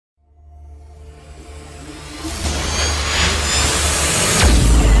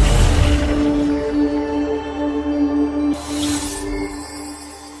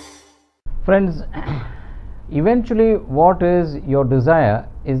Friends, eventually what is your desire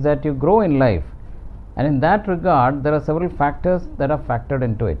is that you grow in life, and in that regard there are several factors that are factored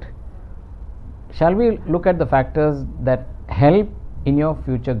into it. Shall we look at the factors that help in your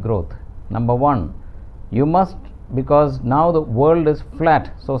future growth? Number one, you must, because now the world is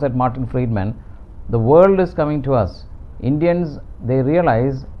flat, so said Martin Friedman, the world is coming to us. Indians, they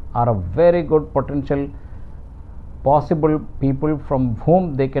realize, are a very good potential possible people from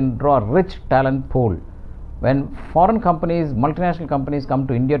whom they can draw a rich talent pool. When foreign companies, multinational companies come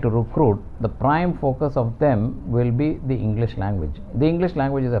to India to recruit, the prime focus of them will be the English language. The English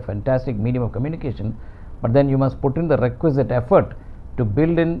language is a fantastic medium of communication, but then you must put in the requisite effort to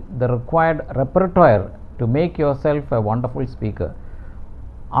build in the required repertoire to make yourself a wonderful speaker.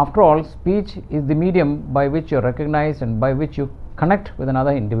 After all, speech is the medium by which you are recognized and by which you connect with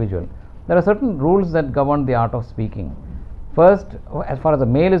another individual. There are certain rules that govern the art of speaking. First, as far as the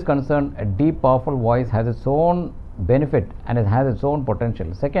male is concerned, a deep, powerful voice has its own benefit and it has its own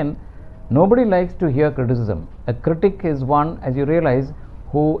potential. Second, nobody likes to hear criticism. A critic is one, as you realize,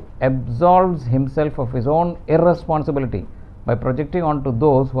 who absolves himself of his own irresponsibility by projecting onto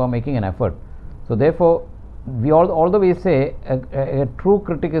those who are making an effort. So therefore, although we say a true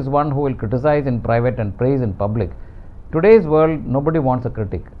critic is one who will criticize in private and praise in public, today's world nobody wants a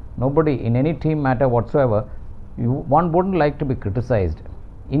critic. Nobody in any team matter whatsoever, one wouldn't like to be criticized.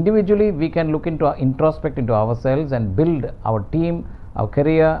 Individually, we can look into introspect into ourselves and build our team, our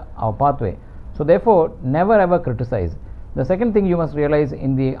career, our pathway. So therefore, never ever criticize. The second thing you must realize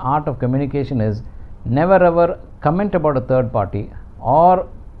in the art of communication is never ever comment about a third party or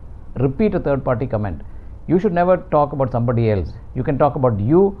repeat a third party comment. You should never talk about somebody else. You can talk about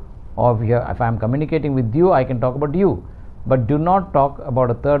you, or if I am communicating with you, I can talk about you. But do not talk about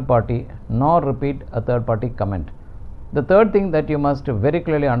a third party nor repeat a third party comment. The third thing that you must very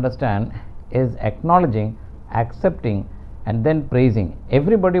clearly understand is acknowledging, accepting, and then praising.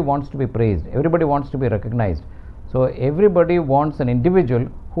 Everybody wants to be praised, everybody wants to be recognized. So everybody wants an individual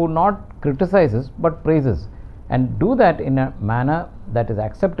who not criticizes but praises, and do that in a manner that is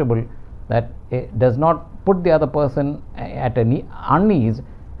acceptable, that does not put the other person at unease,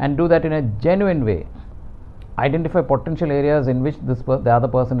 and do that in a genuine way. Identify potential areas in which the other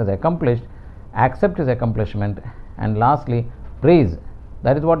person is accomplished, accept his accomplishment, and lastly, praise.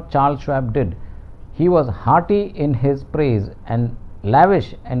 That is what Charles Schwab did. He was hearty in his praise and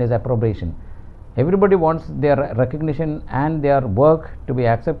lavish in his approbation. Everybody wants their recognition and their work to be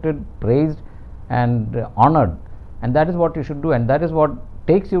accepted, praised, and honored, and that is what you should do, and that is what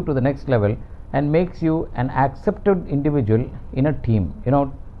takes you to the next level and makes you an accepted individual in a team.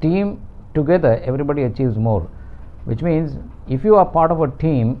 Team together, everybody achieves more, which means if you are part of a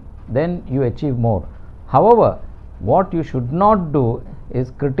team, then you achieve more. However, what you should not do is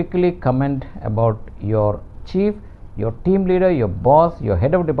critically comment about your chief, your team leader, your boss, your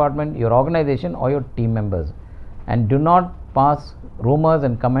head of department, your organization, or your team members, and do not pass rumors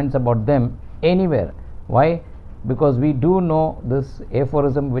and comments about them anywhere. Why? Because we do know this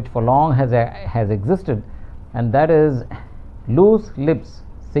aphorism which for long has existed, and that is, loose lips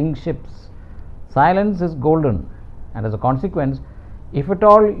sink ships. Silence is golden, and as a consequence, if at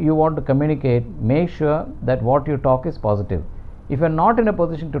all you want to communicate, make sure that what you talk is positive. If you are not in a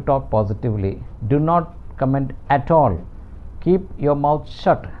position to talk positively, do not comment at all. Keep your mouth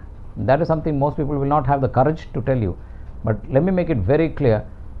shut. That is something most people will not have the courage to tell you. But let me make it very clear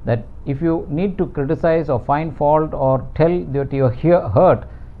that if you need to criticize or find fault or tell that you are hurt,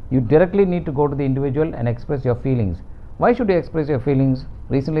 you directly need to go to the individual and express your feelings. Why should you express your feelings?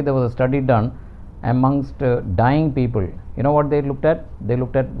 Recently there was a study done amongst dying people. You know what they looked at? They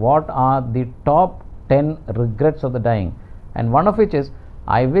looked at what are the top 10 regrets of the dying, and one of which is,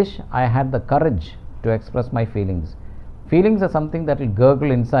 I wish I had the courage to express my feelings. Feelings are something that will gurgle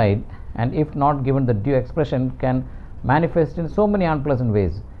inside, and if not given the due expression, can manifest in so many unpleasant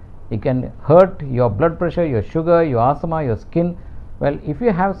ways. It can hurt your blood pressure, your sugar, your asthma, your skin. Well, if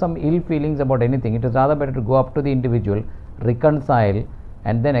you have some ill feelings about anything, it is rather better to go up to the individual, reconcile,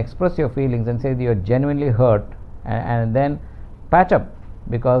 and then express your feelings and say that you are genuinely hurt, and then patch up,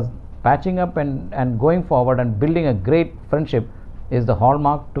 because patching up and going forward and building a great friendship is the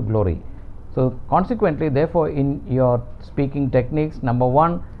hallmark to glory. So consequently, therefore, in your speaking techniques, number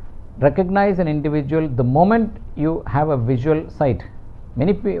one, recognize an individual the moment you have a visual sight.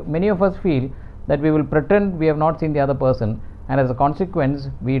 Many of us feel that we will pretend we have not seen the other person, and as a consequence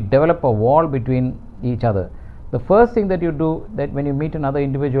we develop a wall between each other. The first thing that you do, that when you meet another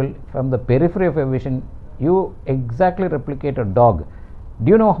individual from the periphery of your vision, you exactly replicate a dog.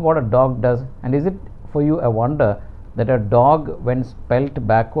 Do you know what a dog does? And is it for you a wonder that a dog, when spelt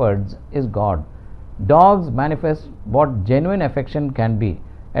backwards, is God. Dogs manifest what genuine affection can be.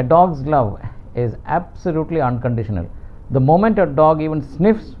 A dog's love is absolutely unconditional. The moment a dog even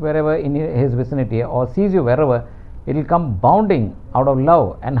sniffs wherever in his vicinity or sees you wherever, it will come bounding out of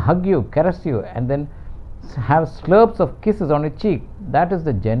love and hug you, caress you, and then have slurps of kisses on your cheek. That is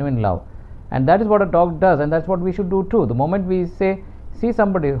the genuine love, and that is what a dog does, and that's what we should do too. The moment we see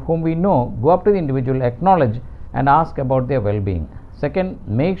somebody whom we know, go up to the individual, acknowledge and ask about their well-being. Second,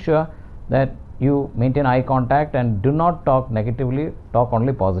 make sure that you maintain eye contact and do not talk negatively, talk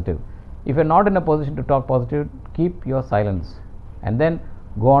only positive. If you are not in a position to talk positive, keep your silence and then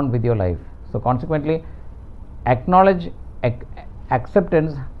go on with your life. So consequently, acknowledge,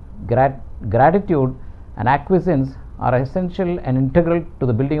 acceptance, gratitude and acquiescence are essential and integral to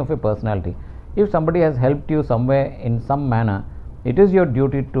the building of a personality. If somebody has helped you somewhere in some manner, it is your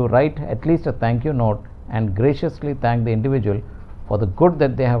duty to write at least a thank you note and graciously thank the individual for the good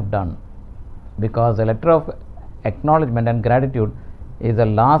that they have done, because a letter of acknowledgement and gratitude is a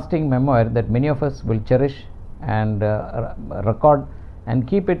lasting memoir that many of us will cherish and record and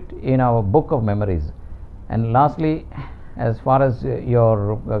keep it in our book of memories. And lastly, as far as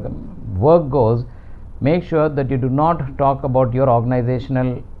your work goes, make sure that you do not talk about your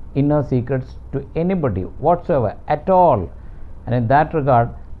organizational inner secrets to anybody whatsoever at all. And in that regard,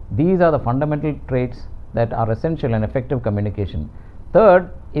 these are the fundamental traits that are essential in effective communication.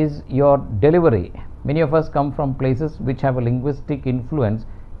 Third is your delivery. Many of us come from places which have a linguistic influence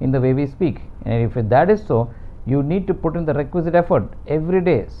in the way we speak, and if that is so, you need to put in the requisite effort every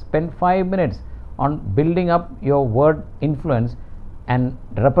day. Spend 5 minutes on building up your word influence and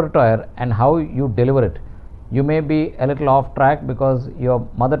repertoire and how you deliver it. You may be a little off track because your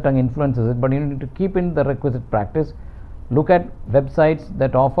mother tongue influences it, but you need to keep in the requisite practice. Look at websites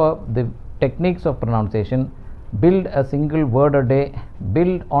that offer the techniques of pronunciation. Build a single word a day.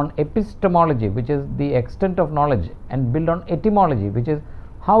 Build on epistemology, which is the extent of knowledge, and build on etymology, which is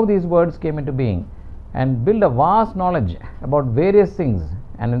how these words came into being, and build a vast knowledge about various things,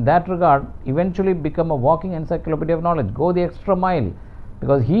 and in that regard eventually become a walking encyclopedia of knowledge. Go the extra mile,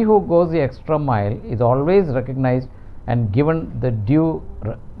 because he who goes the extra mile is always recognized and given the due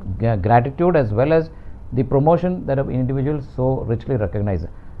gratitude as well as the promotion that an individual so richly recognizes.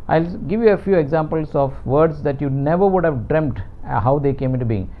 I'll give you a few examples of words that you never would have dreamt how they came into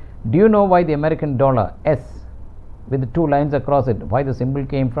being. Do you know why the American dollar, S, with the two lines across it, why the symbol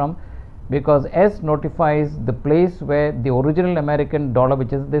came from? Because S notifies the place where the original American dollar,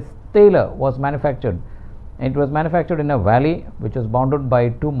 which is the thaler, was manufactured. It was manufactured in a valley which was bounded by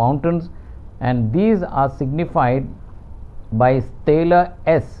two mountains, and these are signified by thaler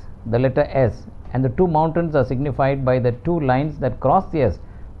S, the letter S, and the two mountains are signified by the two lines that cross the S.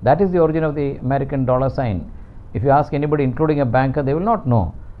 That is the origin of the American dollar sign. If you ask anybody, including a banker, they will not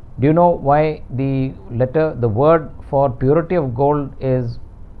know. Do you know why the word for purity of gold is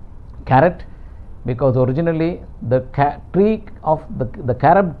carat? Because originally the tree of the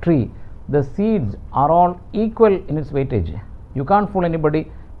carob tree, the seeds are all equal in its weightage. You can't fool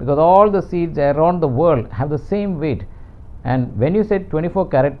anybody, because all the seeds around the world have the same weight. And when you say 24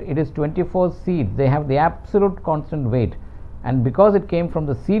 carat, it is 24 seeds. They have the absolute constant weight. And because it came from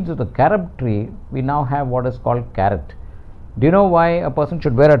the seeds of the carob tree, we now have what is called carat. Do you know why a person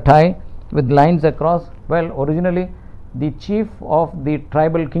should wear a tie with lines across? Well, originally the chief of the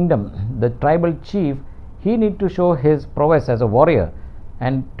tribal kingdom, the tribal chief, he need to show his prowess as a warrior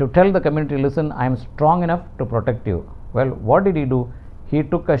and to tell the community, listen, I am strong enough to protect you. Well, what did he do? He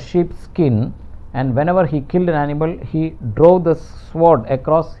took a sheep skin, and whenever he killed an animal, he drove the sword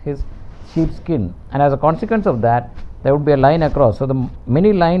across his sheep skin, and as a consequence of that, there would be a line across. So the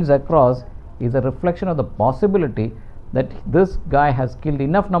many lines across is a reflection of the possibility that this guy has killed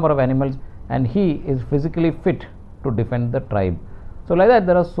enough number of animals and he is physically fit to defend the tribe. So like that,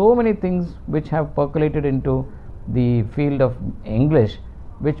 there are so many things which have percolated into the field of English,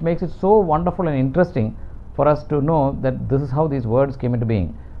 which makes it so wonderful and interesting for us to know that this is how these words came into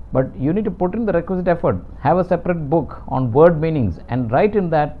being. But you need to put in the requisite effort. Have a separate book on word meanings and write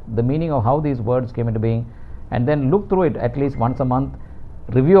in that the meaning of how these words came into being, and then look through it at least once a month.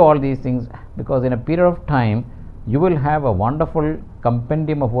 Review all these things, because in a period of time you will have a wonderful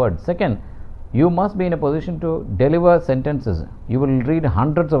compendium of words. Second, you must be in a position to deliver sentences. You will read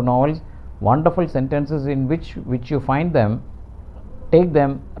hundreds of novels, wonderful sentences in which you find them, take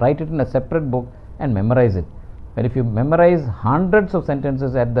them, write it in a separate book and memorize it. But if you memorize hundreds of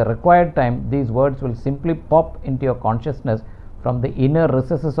sentences at the required time, these words will simply pop into your consciousness from the inner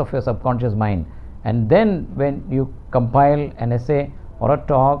recesses of your subconscious mind. And then when you compile an essay or a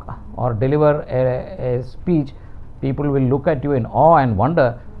talk or deliver a speech, People will look at you in awe and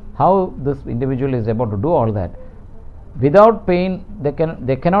wonder how this individual is able to do all that. Without pain,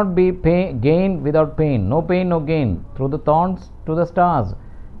 there cannot be gain without pain. No pain, no gain. Through the thorns to the stars.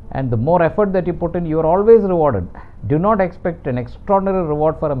 And the more effort that you put in, you are always rewarded. Do not expect an extraordinary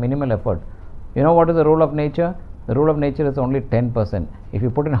reward for a minimal effort. You know what is the rule of nature? The rule of nature is only 10%. If you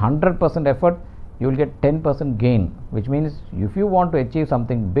put in 100% effort, you will get 10% gain, which means if you want to achieve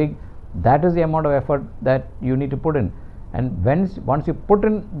something big, that is the amount of effort that you need to put in. And once you put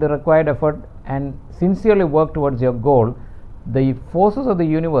in the required effort and sincerely work towards your goal, the forces of the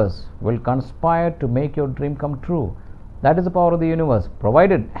universe will conspire to make your dream come true. That is the power of the universe,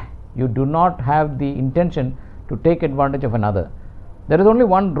 provided you do not have the intention to take advantage of another. There is only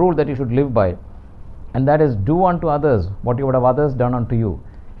one rule that you should live by, and that is, do unto others what you would have others done unto you.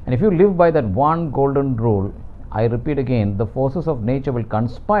 And if you live by that one golden rule, I repeat again, the forces of nature will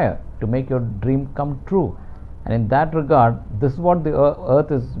conspire to make your dream come true. And in that regard, this is what the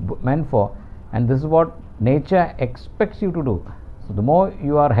earth is meant for, and this is what nature expects you to do. So the more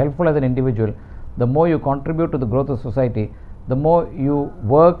you are helpful as an individual, the more you contribute to the growth of society, the more you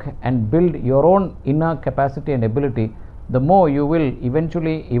work and build your own inner capacity and ability, the more you will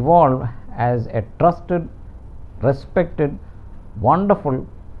eventually evolve as a trusted, respected, wonderful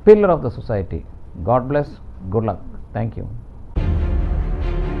pillar of the society. God bless. Good luck. Thank you.